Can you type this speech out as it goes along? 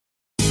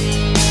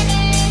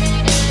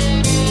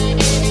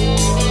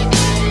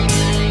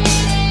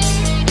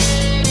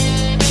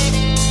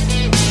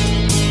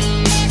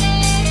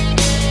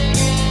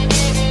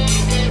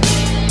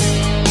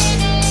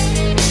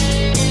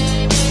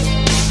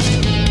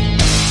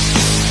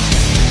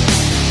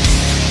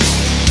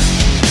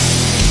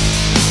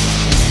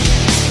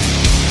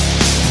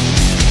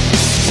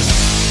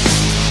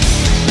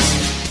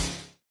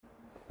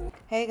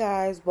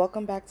guys,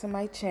 welcome back to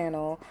my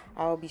channel.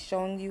 I will be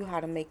showing you how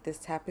to make this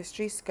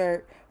tapestry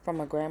skirt from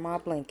a grandma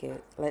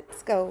blanket.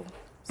 Let's go.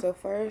 So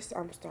first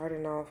I'm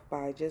starting off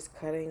by just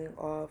cutting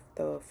off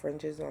the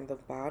fringes on the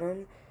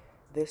bottom.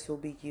 This will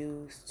be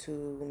used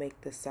to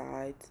make the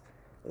sides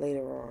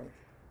later on.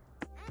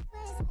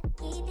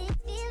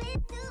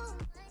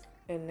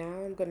 And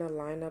now I'm going to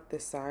line up the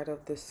side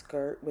of the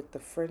skirt with the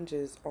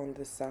fringes on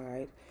the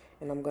side,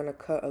 and I'm going to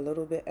cut a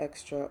little bit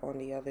extra on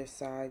the other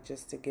side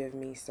just to give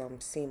me some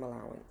seam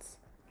allowance.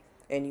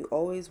 And you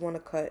always want to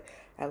cut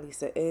at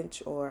least 1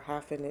 inch or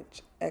 1/2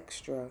 inch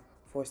extra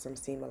for some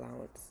seam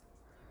allowance.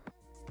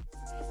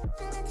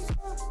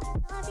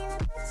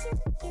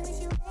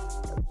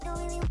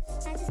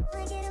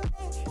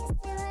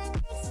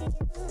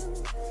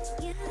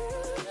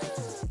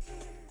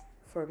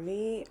 For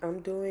me,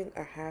 I'm doing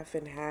a 1/2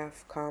 and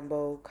 1/2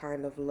 combo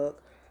kind of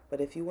look, but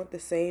if you want the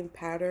same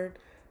pattern,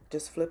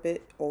 just flip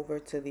it over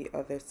to the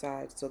other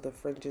side so the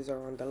fringes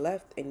are on the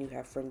left and you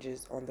have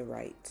fringes on the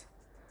right.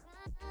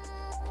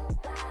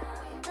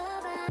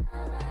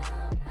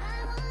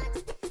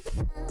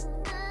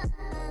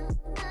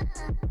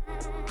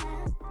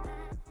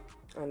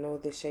 I know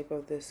the shape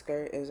of this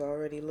skirt is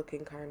already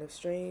looking kind of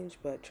strange,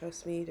 but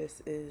trust me,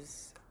 this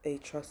is a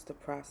trust the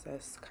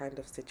process kind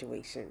of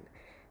situation.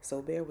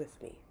 So bear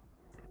with me.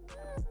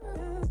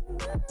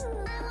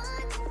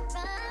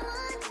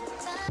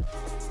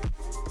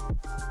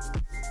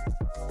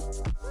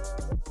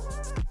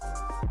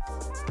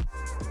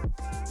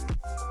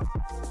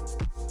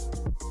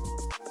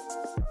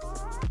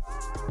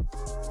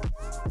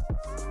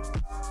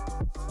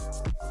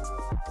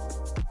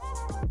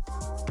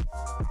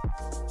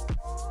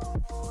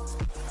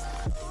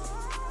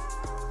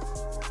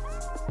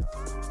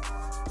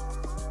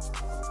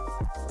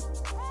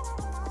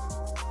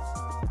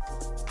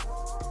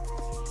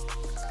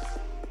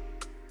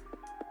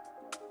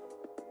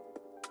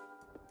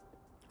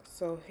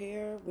 So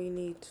here we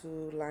need to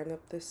line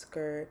up the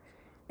skirt,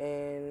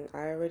 and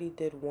I already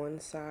did one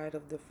side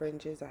of the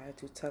fringes. I had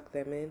to tuck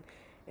them in,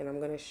 and I'm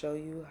going to show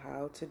you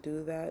how to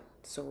do that.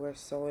 So we're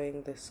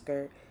sewing the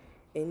skirt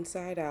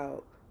inside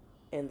out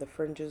and the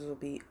fringes will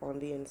be on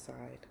the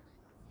inside.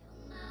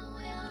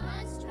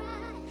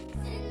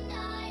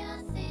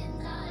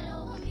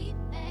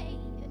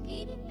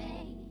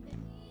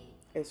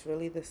 It's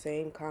really the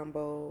same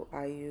combo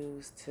I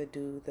used to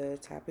do the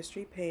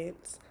tapestry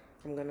pants.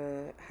 I'm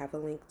gonna have a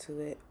link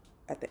to it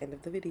at the end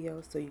of the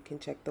video so you can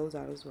check those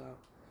out as well.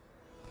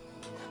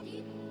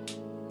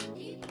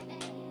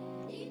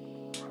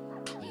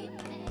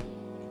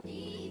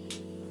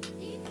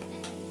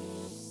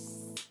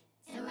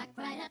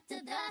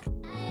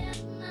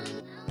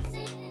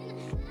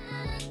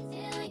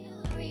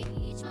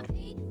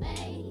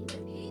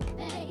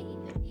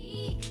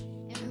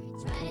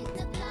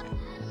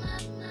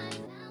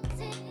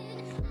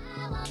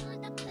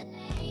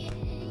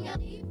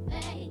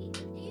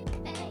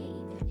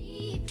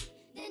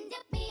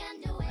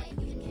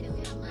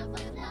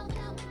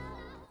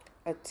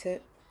 A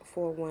tip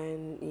for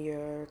when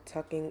you're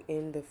tucking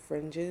in the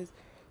fringes,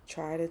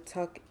 try to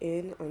tuck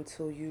in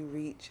until you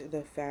reach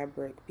the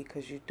fabric,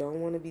 because you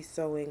don't want to be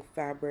sewing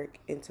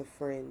fabric into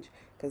fringe,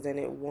 because then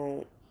it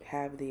won't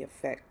have the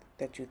effect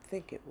that you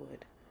think it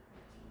would.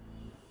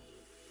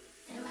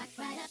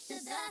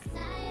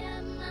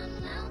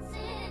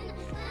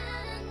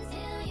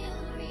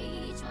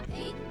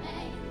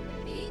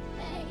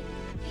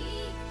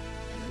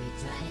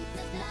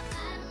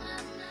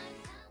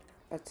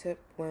 A tip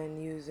when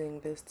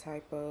using this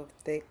type of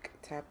thick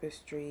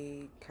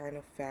tapestry kind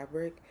of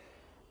fabric,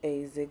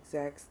 a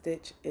zigzag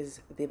stitch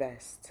is the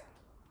best.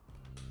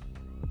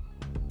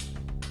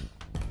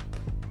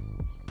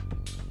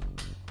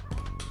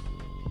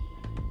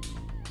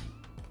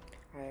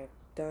 I've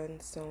done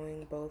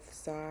sewing both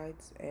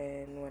sides,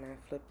 and when I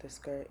flip the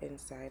skirt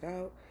inside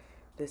out,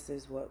 this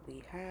is what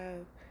we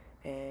have.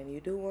 And you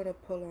do want to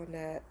pull on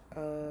that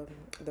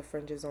the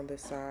fringes on the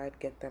side,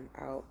 get them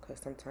out, because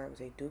sometimes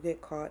they do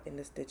get caught in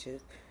the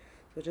stitches.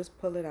 So just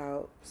pull it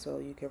out so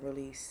you can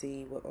really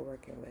see what we're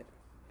working with.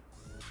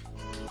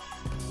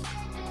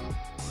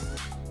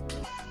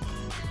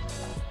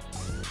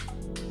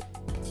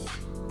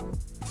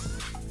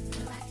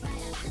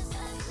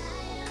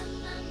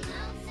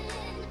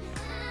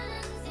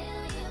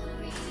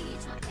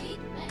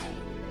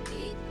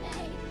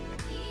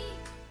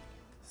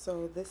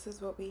 So this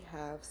is what we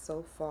have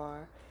so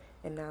far,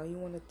 and now you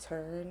want to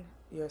turn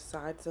your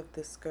sides of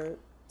the skirt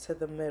to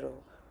the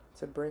middle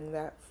to bring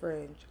that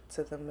fringe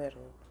to the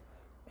middle.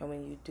 And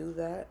when you do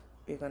that,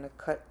 you're going to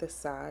cut the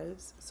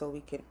sides so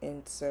we can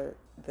insert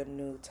the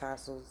new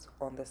tassels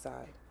on the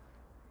side.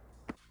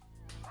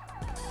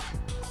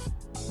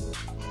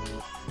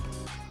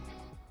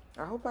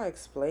 I hope I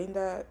explained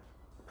that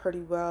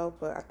pretty well,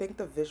 but I think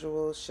the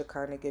visuals should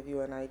kind of give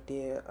you an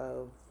idea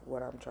of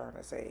what I'm trying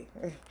to say.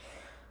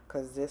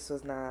 Because this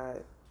was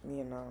not,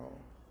 you know,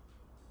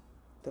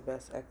 the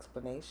best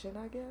explanation,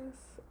 I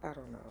guess. I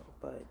don't know,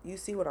 but you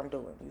see what I'm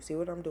doing. You see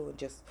what I'm doing.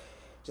 Just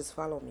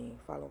follow me.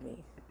 Follow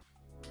me.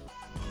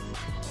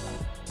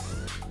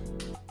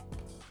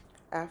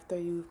 After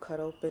you've cut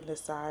open the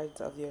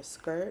sides of your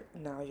skirt,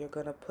 now you're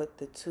going to put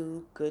the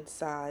two good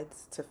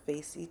sides to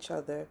face each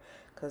other,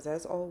 because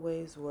as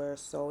always, we're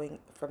sewing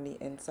from the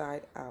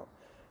inside out.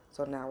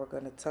 So now we're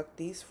going to tuck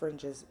these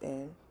fringes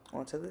in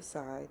onto the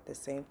side, the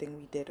same thing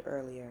we did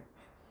earlier.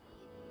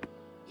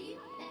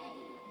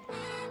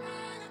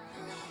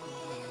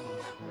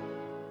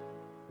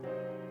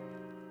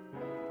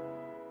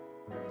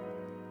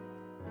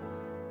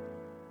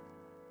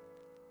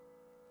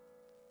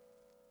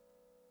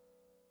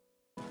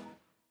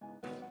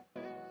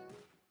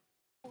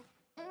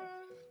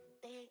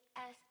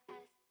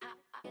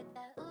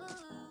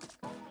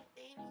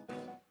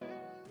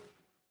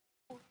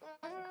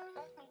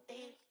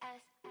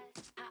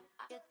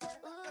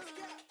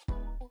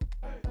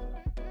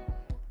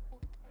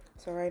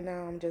 So right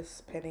now I'm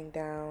just pinning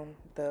down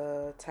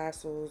the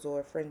tassels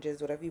or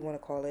fringes, whatever you want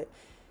to call it,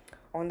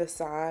 on the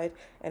side.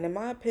 And in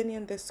my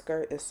opinion, this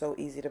skirt is so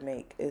easy to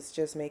make. It's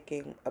just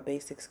making a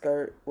basic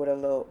skirt with a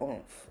little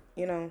oomph,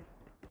 you know?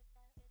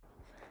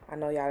 I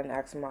know y'all didn't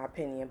ask my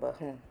opinion,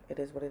 but it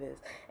is what it is.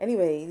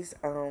 Anyways,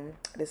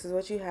 this is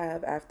what you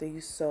have after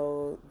you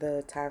sew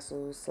the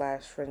tassels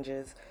slash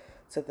fringes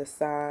to the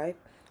side.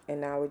 And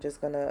now we're just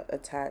gonna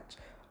attach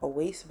a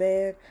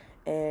waistband.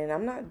 And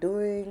I'm not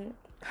doing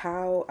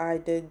how I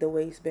did the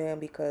waistband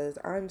because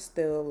I'm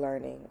still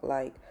learning.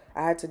 Like,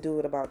 I had to do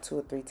it about 2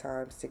 or 3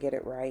 times to get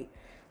it right.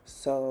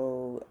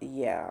 So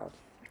yeah,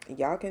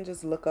 y'all can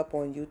just look up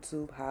on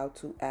YouTube how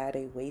to add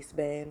a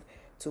waistband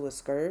to a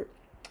skirt.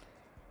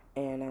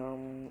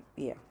 And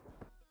yeah.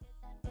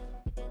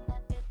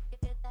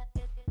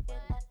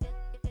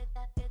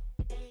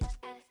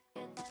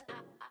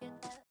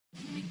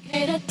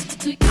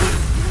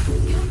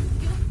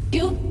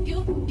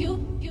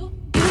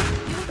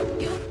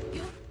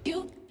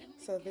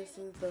 So this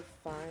is the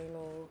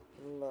final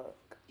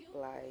look.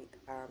 Like,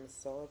 I'm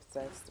so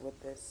obsessed with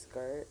this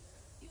skirt.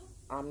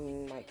 I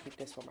might keep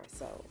this for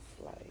myself.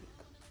 Like,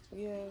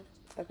 yeah,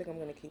 I think I'm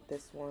gonna keep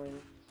this one.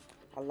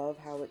 I love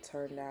how it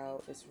turned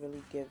out. It's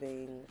really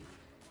giving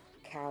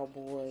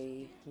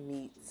cowboy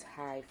meets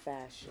high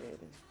fashion,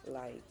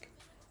 like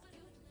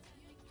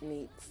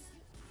meets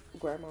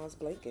grandma's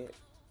blanket.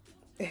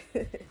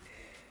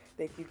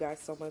 Thank you guys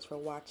so much for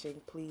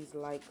watching. Please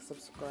like,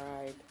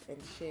 subscribe, and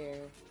share.